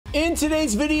In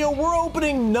today's video, we're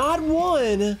opening not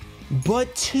one,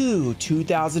 but two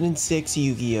 2006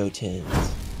 Yu-Gi-Oh! Tins.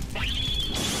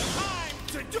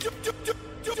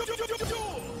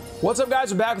 What's up,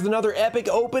 guys? We're back with another epic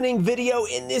opening video.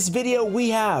 In this video,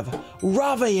 we have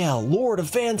Raviel, Lord of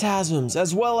Phantasms,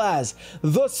 as well as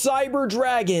the Cyber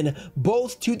Dragon,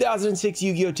 both 2006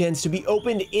 Yu-Gi-Oh! Tins to be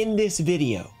opened in this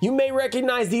video. You may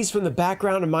recognize these from the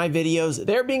background of my videos.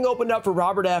 They're being opened up for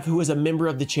Robert F., who is a member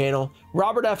of the channel.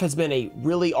 Robert F. has been a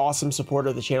really awesome supporter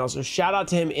of the channel, so shout out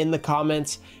to him in the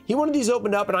comments. He wanted these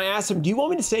opened up, and I asked him, do you want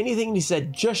me to say anything? And he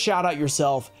said, just shout out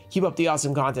yourself. Keep up the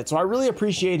awesome content. So I really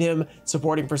appreciate him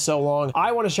supporting for so long.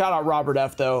 I want to shout out Robert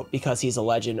F. though, because he's a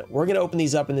legend. We're going to open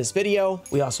these up in this video.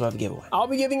 We also have a giveaway. I'll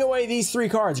be giving away these three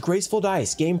cards: Graceful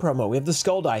Dice, Game Promo. We have the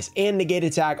Skull Dice and Negate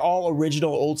Attack, all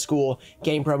original old school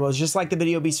game promos. Just like the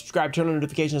video, be subscribed, turn on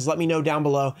notifications. Let me know down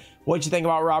below what you think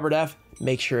about Robert F.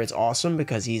 Make sure it's awesome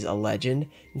because he's a legend.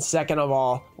 And second of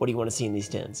all, what do you want to see in these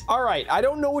tins? All right, I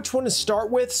don't know which one to start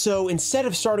with, so instead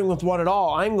of starting with one at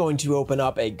all, I'm going to open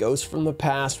up a Ghost from the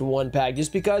Past one pack,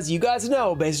 just because you guys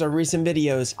know, based on recent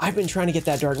videos, I've been trying to get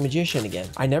that Dark Magician again.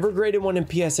 I never graded one in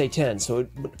PSA 10, so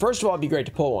first of all, it'd be great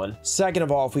to pull one. Second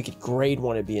of all, if we could grade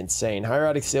one, it'd be insane.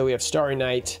 Hieratic Seal, we have Starry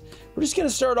Night. We're just gonna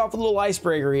start off with a little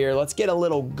icebreaker here. Let's get a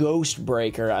little Ghost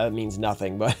Breaker. That means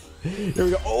nothing, but here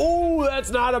we go. Oh,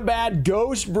 that's not a bad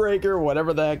Ghost Breaker,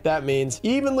 whatever the heck that means.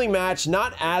 Evenly matched,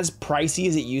 not as pricey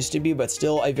as it used to be, but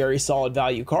still a very solid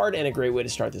value card and a great way to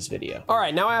start this video. All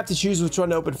right, now I have to choose which one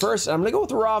to open first. I'm gonna go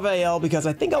with Raviel because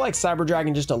I think I like Cyber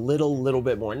Dragon just a little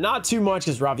bit more. Not too much,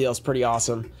 because Raviel's pretty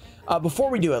awesome. Before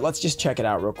we do it, let's just check it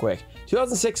out real quick.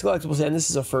 2006 collectibles, and this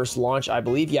is a first launch, I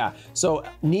believe. Yeah, so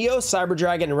Neo, Cyber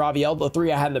Dragon, and Raviel, the three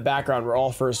I had in the background, were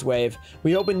all first wave.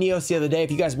 We opened Neos the other day.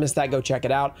 If you guys missed that, go check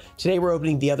it out. Today we're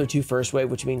opening the other two first wave,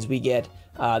 which means we get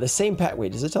the same pack.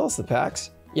 Wait, does it tell us the packs?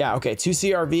 Yeah, okay, 2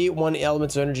 CRV, 1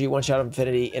 Elements of Energy, 1 Shadow of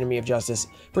Infinity, Enemy of Justice.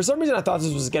 For some reason, I thought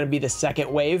this was going to be the second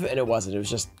wave, and it wasn't. It was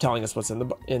just telling us what's in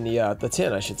the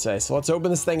tin, I should say. So let's open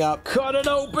this thing up. Cut it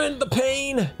open, the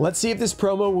pain! Let's see if this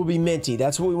promo will be minty.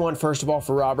 That's what we want, first of all,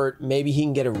 for Robert. Maybe he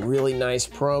can get a really nice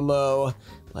promo.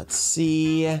 Let's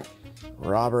see.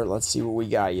 Robert, let's see what we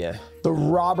got you. The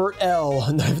Robert L.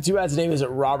 Too bad his name isn't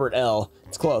Robert L.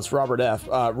 It's close, Robert F.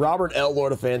 Robert L,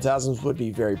 Lord of Phantasms, would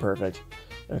be very perfect.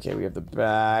 Okay, we have the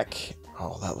back.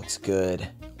 Oh, that looks good.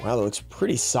 Wow, that looks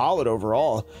pretty solid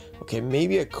overall. Okay,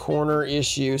 maybe a corner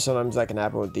issue. Sometimes that can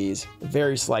happen with these. A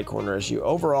very slight corner issue.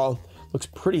 Overall, looks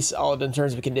pretty solid in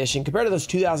terms of condition. Compared to those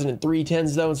 2003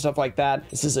 tins, though, and stuff like that,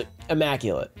 this is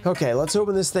immaculate. Okay, let's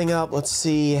open this thing up. Let's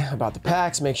see about the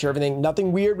packs. Make sure everything,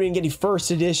 nothing weird. We didn't get any first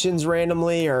editions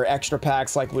randomly or extra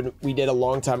packs like when we did a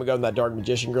long time ago in that Dark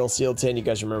Magician Girl sealed tin. You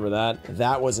guys remember that?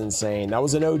 That was insane. That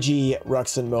was an OG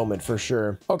Ruxin moment for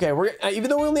sure. Okay, even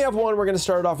though we only have one, we're going to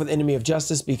start off with Enemy of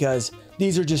Justice because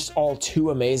these are just all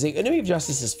too amazing. Enemy of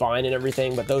Justice is fine and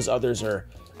everything, but those others are,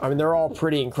 I mean, they're all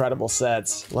pretty incredible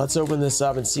sets. Let's open this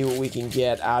up and see what we can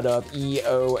get out of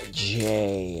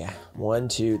EOJ. 1,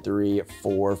 2, 3,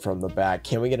 4 from the back.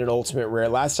 Can we get an ultimate rare?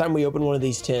 Last time we opened one of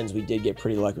these tins, we did get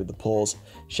pretty lucky with the pulls.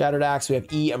 Shattered Axe, we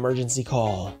have E, Emergency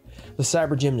Call. The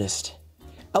Cyber Gymnast.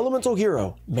 Elemental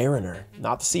Hero, Mariner.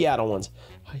 Not the Seattle ones.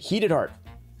 Heated Heart.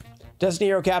 Destiny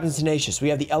Hero, Captain Tenacious. We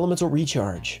have the Elemental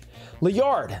Recharge.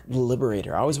 Liard, the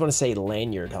Liberator. I always want to say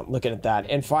Lanyard. I'm looking at that.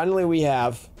 And finally we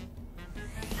have...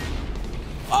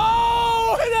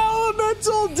 Oh, an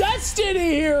Elemental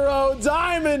Destiny Hero,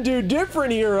 Diamond, dude,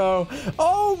 different hero.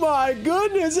 Oh my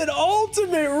goodness, an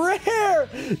ultimate rare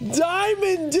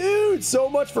Diamond, dude. So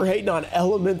much for hating on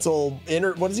Elemental,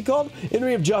 what is he called?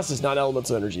 Enemy of Justice, not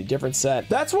Elemental Energy, different set.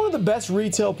 That's one of the best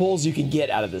retail pulls you can get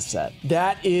out of this set.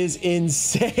 That is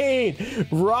insane.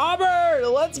 Robert,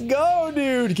 let's go,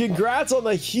 dude. Congrats on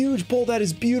the huge pull. That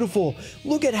is beautiful.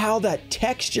 Look at how that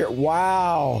texture,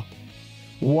 wow.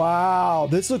 Wow,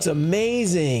 this looks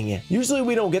amazing. Usually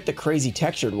we don't get the crazy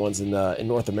textured ones in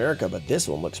North America, but this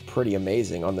one looks pretty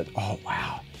amazing on the, oh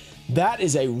wow. That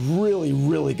is a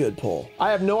really good pull.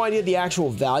 I have no idea the actual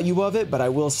value of it, but I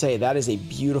will say that is a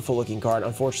beautiful looking card.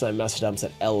 Unfortunately, I messed it up and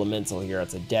said Elemental Hero.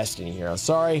 It's a Destiny Hero.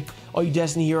 Sorry, all you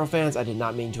Destiny Hero fans, I did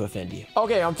not mean to offend you.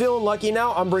 Okay, I'm feeling lucky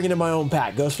now. I'm bringing in my own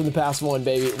pack. Ghost from the Past one,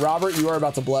 baby. Robert, you are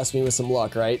about to bless me with some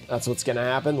luck, right? That's what's gonna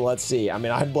happen. Let's see. I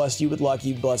mean, I blessed you with luck.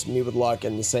 You blessed me with luck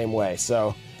in the same way.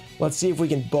 So let's see if we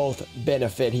can both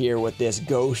benefit here with this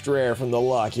Ghost Rare from the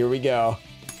luck. Here we go.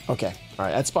 Okay, all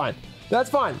right, that's fine. That's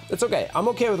fine. It's okay. I'm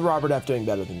okay with Robert F. doing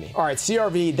better than me. All right,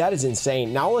 CRV, that is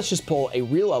insane. Now let's just pull a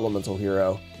real Elemental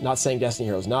Hero. Not saying Destiny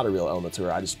Hero is not a real Elemental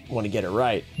Hero. I just want to get it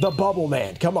right. The Bubble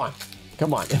Man. Come on.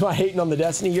 Come on. Am I hating on the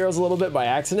Destiny heroes a little bit by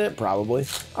accident? Probably.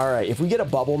 All right, if we get a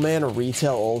Bubble Man or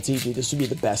retail ulti, dude, this would be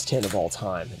the best 10 of all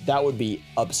time. That would be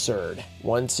absurd.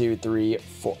 1, 2, 3,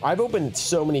 4. I've opened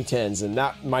so many 10s, and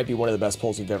that might be one of the best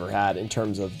pulls we've ever had in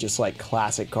terms of just like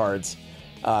classic cards,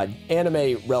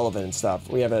 anime relevant and stuff.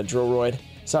 We have a Drillroid,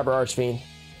 Cyber Archfiend,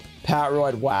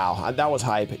 Patroid. Wow, that was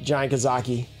hype. Giant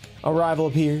Kazaki. A Rival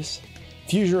appears.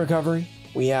 Fusion Recovery.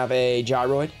 We have a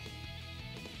Gyroid.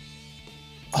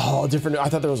 Oh, different. I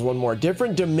thought there was one more.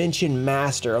 Different Dimension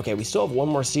Master. Okay, we still have one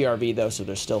more CRV though, so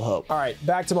there's still hope. All right,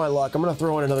 back to my luck. I'm gonna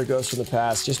throw in another Ghost from the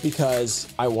past just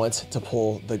because I want to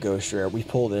pull the Ghost Rare. We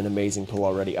pulled an amazing pull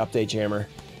already. Update Jammer,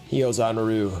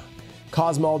 Hioza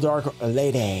Cosmo Dark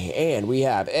Lady, and we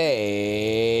have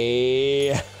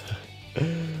a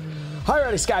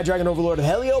High-Riding Sky Dragon Overlord of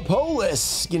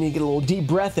Heliopolis. Gonna get a little deep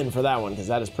breath in for that one because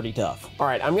that is pretty tough. All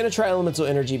right, I'm gonna try Elemental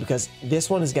Energy because this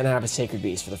one is gonna have a Sacred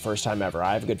Beast for the first time ever.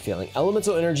 I have a good feeling.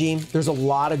 Elemental Energy, there's a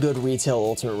lot of good retail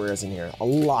ultimate rares in here. A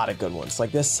lot of good ones.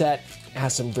 Like this set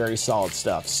has some very solid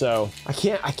stuff. So I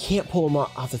can't pull them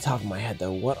off the top of my head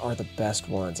though. What are the best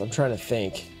ones? I'm trying to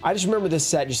think. I just remember this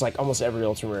set, just like almost every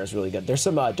ultimate rare is really good. There's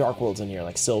some Dark Worlds in here,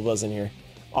 like Silva's in here.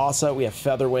 Also, we have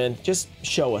Featherwind. Just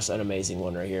show us an amazing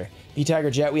one right here. V-Tiger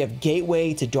Jet, we have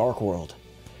Gateway to Dark World.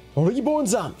 Reborn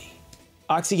Zombie.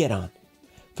 Oxygeddon.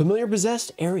 Familiar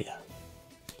Possessed Area.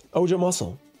 Ojo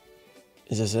Muscle.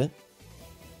 Is this it?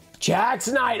 Jack's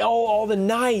Knight. Oh, all the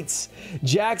knights.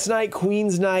 Jack's Knight,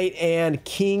 Queen's Knight, and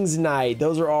King's Knight.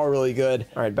 Those are all really good.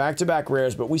 All right, back-to-back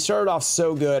rares, but we started off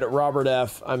so good. Robert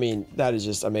F. I mean, that is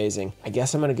just amazing. I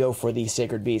guess I'm going to go for the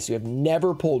Sacred Beast. We have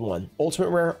never pulled one. Ultimate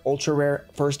Rare, Ultra Rare,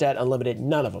 First Ed, Unlimited,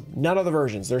 none of them. None of the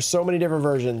versions. There's so many different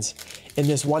versions in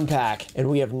this one pack, and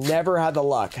we have never had the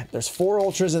luck. There's 4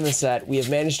 Ultras in the set. We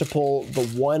have managed to pull the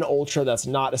one Ultra that's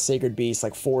not a Sacred Beast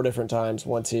like 4 different times.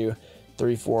 1, 2,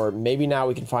 3, 4. Maybe now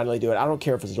we can finally do it. I don't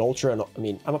care if it's an ultra. I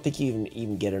mean, I don't think you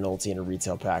even get an ulti in a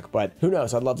retail pack, but who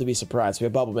knows? I'd love to be surprised. We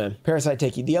have Bubble Man, Parasite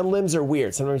Takey. The unlimbs are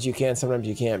weird. Sometimes you can, sometimes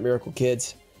you can't. Miracle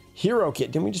Kids, Hero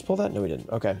Kit. Didn't we just pull that? No, we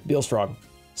didn't. Okay. Beel's Frog,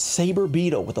 Saber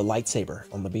Beetle with a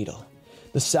lightsaber on the beetle.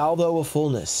 The Salvo of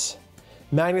Fullness,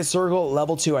 Magnet Circle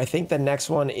level 2. I think the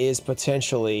next one is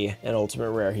potentially an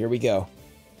ultimate rare. Here we go.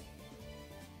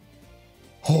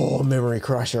 Oh, Memory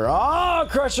Crusher. Oh,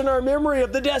 crushing our memory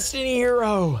of the Destiny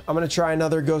hero. I'm going to try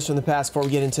another Ghost from the Past before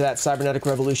we get into that Cybernetic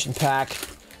Revolution pack.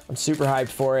 I'm super hyped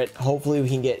for it. Hopefully we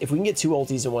can get, if we can get 2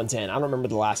 ultis in 110. I don't remember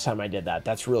the last time I did that.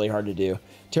 That's really hard to do.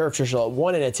 Terror of Trishula,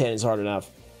 1 in a 10 is hard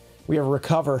enough. We have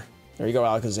Recover. There you go,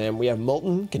 Alakazam. We have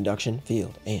Molten Conduction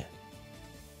Field, and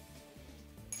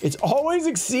it's always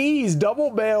exceeds double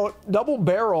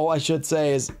barrel, I should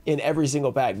say, is in every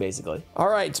single pack, basically. All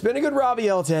right, it's been a good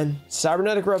Raviel 10.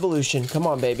 Cybernetic Revolution. Come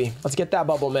on, baby. Let's get that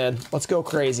Bubble Man. Let's go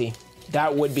crazy.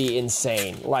 That would be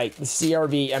insane. Like the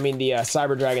CRV, I mean, the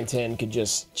Cyber Dragon 10 could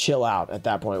just chill out at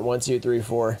that point. 1, 2, 3,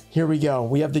 4. Here we go.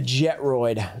 We have the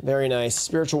Jetroid. Very nice.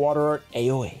 Spiritual Water Art,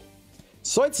 Aoi.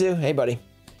 Soitsu, hey, buddy.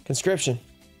 Conscription.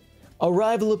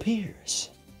 Arrival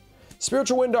Appears.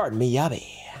 Spiritual Wind Art, Miyabi.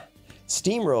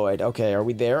 Steamroid. Okay, are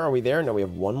we there? Are we there? No, we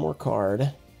have one more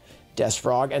card. Death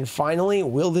Frog. And finally,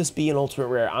 will this be an ultimate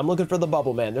rare? I'm looking for the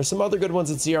Bubble Man. There's some other good ones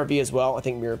in CRV as well. I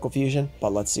think Miracle Fusion,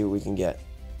 but let's see what we can get.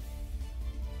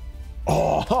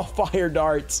 Oh, Fire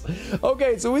Darts.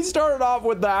 Okay, so we started off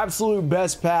with the absolute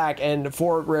best pack and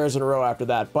 4 rares in a row after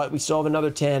that, but we still have another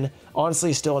 10.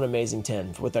 Honestly, still an amazing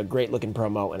 10 with a great looking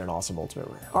promo and an awesome ultimate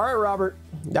rare. All right, Robert,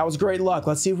 that was great luck.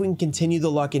 Let's see if we can continue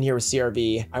the luck in here with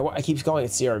CRV. I keep calling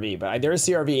it CRV, but there is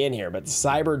CRV in here, but the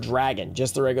Cyber Dragon,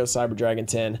 just the regular Cyber Dragon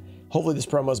 10. Hopefully this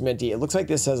promo is minty. It looks like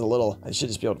this has a little, I should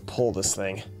just be able to pull this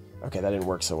thing. Okay, that didn't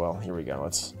work so well. Here we go.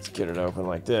 Let's get it open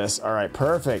like this. All right,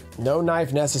 perfect. No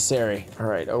knife necessary. All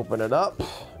right, open it up.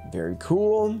 Very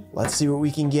cool. Let's see what we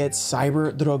can get.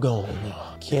 Cyber Dragon.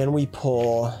 Can we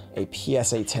pull a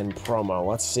PSA 10 promo?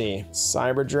 Let's see.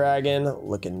 Cyber Dragon,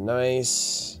 looking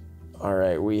nice. All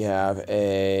right, we have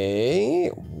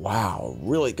a, wow,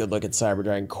 really good looking Cyber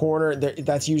Dragon corner.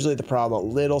 That's usually the problem.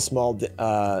 A little small,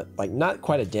 like not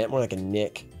quite a dent, more like a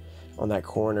nick on that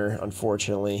corner,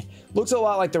 unfortunately. Looks a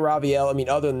lot like the Raviel. I mean,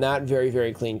 other than that, very,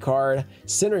 very clean card.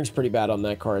 Centering's pretty bad on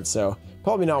that card, so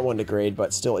probably not one to grade,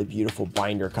 but still a beautiful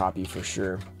binder copy for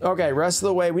sure. Okay, rest of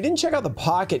the way. We didn't check out the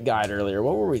pocket guide earlier.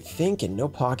 What were we thinking? No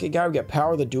pocket guide? We got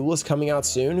Power the Duelist coming out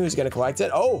soon. Who's going to collect it?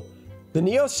 Oh, the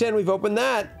Neos 10, we've opened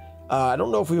that. I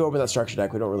don't know if we've opened that structure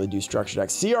deck. We don't really do structure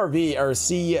decks. CRV, or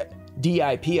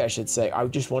DIP, I should say. I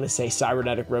just want to say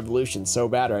Cybernetic Revolution so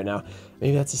bad right now.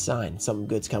 Maybe that's a sign. Something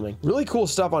good's coming. Really cool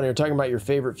stuff on here, talking about your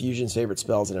favorite fusions, favorite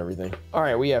spells, and everything. All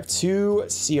right, we have 2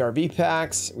 CRV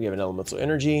packs. We have an Elemental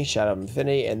Energy, Shadow of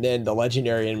Infinity, and then the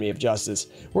Legendary Enemy of Justice.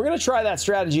 We're going to try that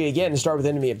strategy again and start with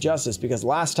Enemy of Justice, because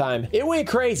last time it went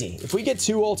crazy. If we get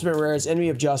 2 Ultimate Rares, Enemy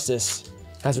of Justice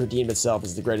has redeemed itself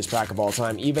as the greatest pack of all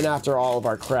time. Even after all of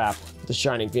our crap, the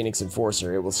Shining Phoenix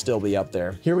Enforcer, it will still be up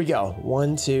there. Here we go.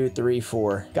 1, 2, 3,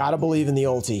 4. Gotta believe in the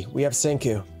ulti. We have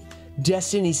Senku.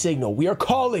 Destiny Signal. We are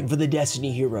calling for the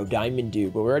Destiny Hero, Diamond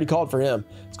Dude, but we already called for him.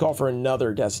 Let's call for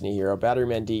another Destiny Hero.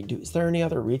 Batteryman D. Is there any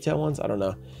other retail ones? I don't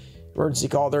know. Emergency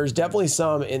Call. There's definitely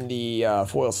some in the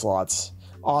foil slots.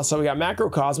 Also, we got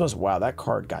Macrocosmos. Wow, that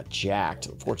card got jacked.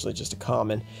 Unfortunately, just a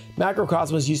common.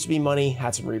 Macrocosmos used to be money,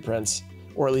 had some reprints.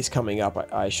 Or at least coming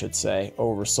up, I should say.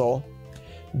 Oversoul.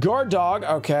 Guard Dog.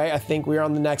 Okay, I think we're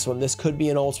on the next one. This could be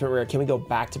an ultimate rare. Can we go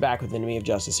back to back with Enemy of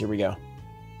Justice? Here we go.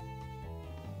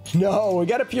 No, we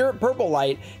got a pure Purple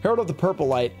Light. Herald of the Purple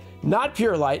Light. Not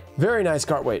Pure Light. Very nice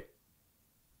card. Wait.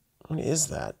 What is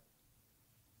that?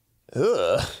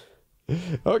 Ugh.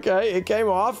 Okay, it came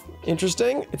off.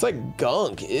 Interesting. It's like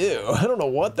gunk. Ew. I don't know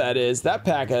what that is. That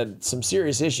pack had some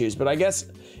serious issues, but I guess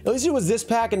at least it was this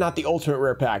pack and not the ultimate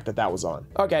rare pack that was on.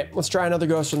 Okay, let's try another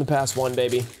ghost from the past one,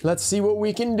 baby. Let's see what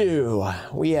we can do.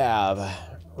 We have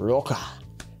Roka,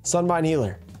 Sunbind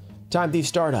Healer, Time Thief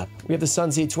Startup. We have the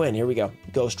Sunseed Twin. Here we go.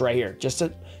 Ghost right here. Just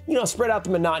to, you know, spread out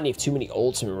the monotony of too many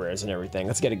ultimate rares and everything.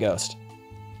 Let's get a ghost.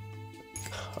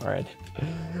 All right.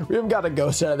 We haven't got a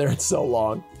ghost out of there in so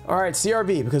long. All right,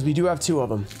 CRV, because we do have 2 of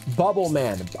them. Bubble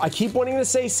Man. I keep wanting to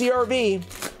say CRV,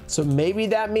 so maybe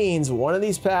that means one of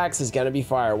these packs is going to be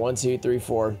fire. 1, 2, 3,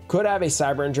 4. Could have a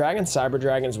Cyber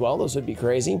Dragon as well. Those would be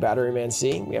crazy. Batteryman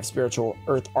C. We have Spiritual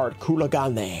Earth Art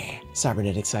Kulagane.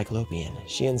 Cybernetic Cyclopean.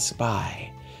 Shien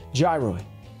Spy. Gyroid.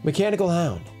 Mechanical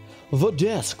Hound. The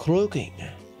Death Cloaking.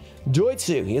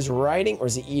 Doitsu. He is riding, or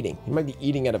is he eating? He might be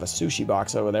eating out of a sushi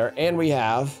box over there. And we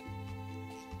have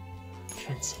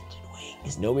Transcendent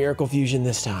Wings. No Miracle Fusion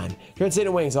this time.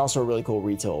 Transcendent Wings, also a really cool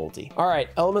retail ulti. All right,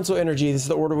 Elemental Energy. This is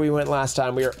the order we went last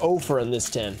time. We are 0 for in this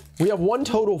 10. We have 1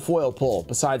 total foil pull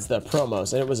besides the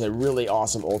promos, and it was a really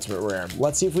awesome ultimate rare.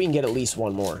 Let's see if we can get at least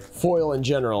 1 more. Foil in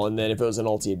general, and then if it was an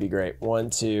ulti, it'd be great.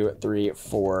 1, 2, 3,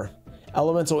 4.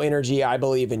 Elemental Energy, I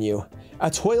believe in you. A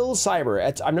Toil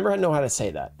Cyber. I've never known how to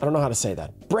say that. I don't know how to say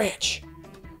that. Branch.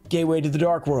 Gateway to the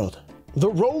Dark World. The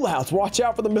Rollouts. Watch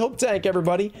out for the Milk Tank,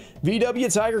 everybody.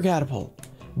 VW Tiger Catapult.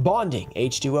 Bonding.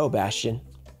 H2O Bastion.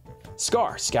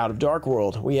 Scar. Scout of Dark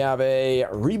World. We have a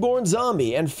Reborn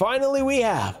Zombie. And finally we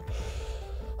have...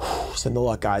 Send the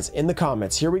luck, guys. In the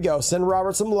comments. Here we go. Send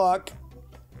Robert some luck.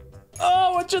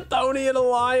 Oh, a Chthonian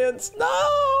Alliance.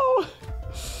 No!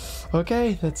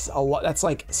 Okay, that's a lot. That's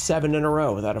like 7 in a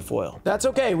row without a foil. That's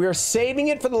okay. We are saving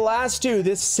it for the last 2.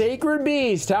 This Sacred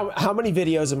Beast. How many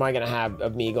videos am I going to have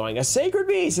of me going a Sacred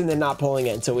Beast and then not pulling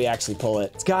it until we actually pull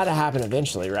it? It's got to happen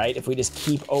eventually, right? If we just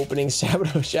keep opening Shadow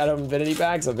of Infinity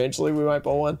packs, eventually we might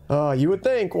pull one. Oh, you would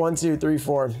think. 1, 2, 3,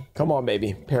 4. Come on,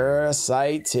 baby.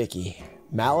 Parasite Tiki.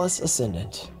 Malice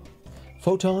Ascendant.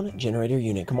 Photon Generator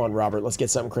Unit. Come on, Robert. Let's get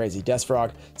something crazy.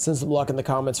 Deathfrog. Send some luck in the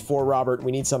comments for Robert.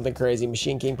 We need something crazy.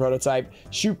 Machine King Prototype.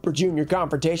 Super Junior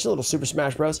Confrontation. Little Super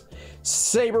Smash Bros.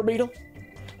 Saber Beetle.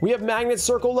 We have Magnet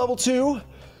Circle level 2.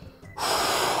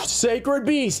 Sacred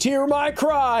Beast. Hear my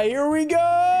cry. Here we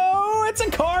go. It's a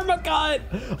Karma Cut.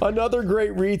 Another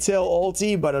great retail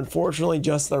ulti, but unfortunately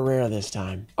just the rare this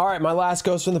time. All right, my last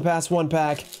ghost from the past 1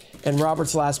 pack. And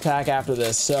Robert's last pack after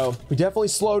this. So we definitely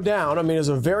slowed down. I mean, it was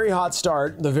a very hot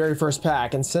start, the very first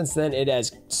pack, and since then it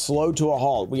has slowed to a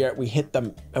halt. We hit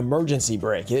the emergency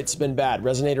brake. It's been bad.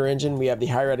 Resonator Engine, we have the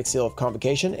Hieratic Seal of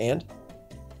Convocation, and...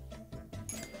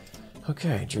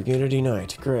 Okay, Dragunity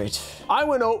Knight, great. I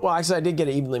went, well, actually I did get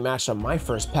it evenly matched on my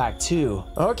first pack too.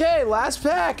 Okay, last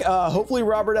pack. Hopefully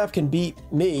Robert F can beat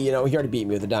me. You know, he already beat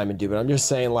me with a Diamond Dude, but I'm just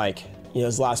saying, like, you know,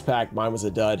 his last pack, mine was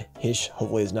a dud. His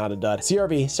hopefully is not a dud.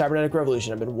 CRV, Cybernetic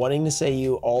Revolution. I've been wanting to say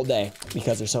you all day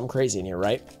because there's something crazy in here,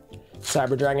 right?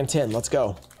 Cyber Dragon 10, let's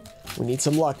go. We need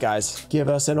some luck, guys. Give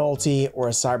us an ulti or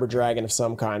a Cyber Dragon of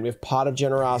some kind. We have Pot of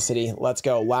Generosity. Let's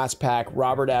go. Last pack,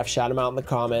 Robert F. Shout him out in the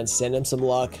comments. Send him some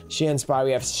luck. Shien Spy,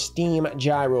 we have Steam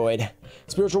Gyroid.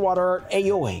 Spiritual Water Art,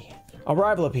 Aoi.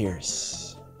 Arrival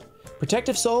appears.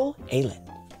 Protective Soul, Aelin.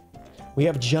 We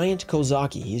have Giant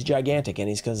Kozaki. He's gigantic and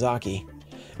he's Kozaki.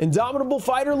 Indomitable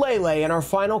Fighter Lele, and our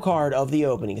final card of the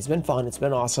opening. It's been fun. It's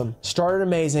been awesome. Started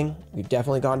amazing. We've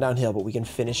definitely gone downhill, but we can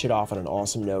finish it off on an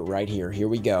awesome note right here. Here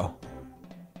we go.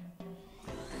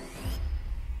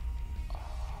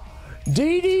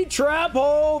 DD Trap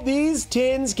Hole, these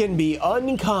tins can be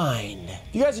unkind.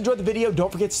 If you guys enjoyed the video,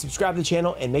 don't forget to subscribe to the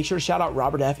channel and make sure to shout out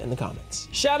Robert F in the comments.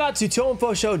 Shout out to Toe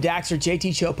Info Show, Daxter,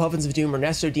 JT Cho, Puffins of Doom,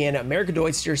 Ernesto Deanna, America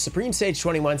Deutster, Supreme Sage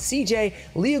 21, CJ,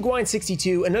 Leo Gwine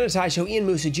 62, Another Ty Show, Ian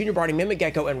Musa, Junior Barty, Mimic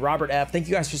Gecko, and Robert F. Thank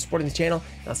you guys for supporting the channel.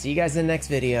 I'll see you guys in the next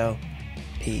video.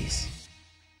 Peace.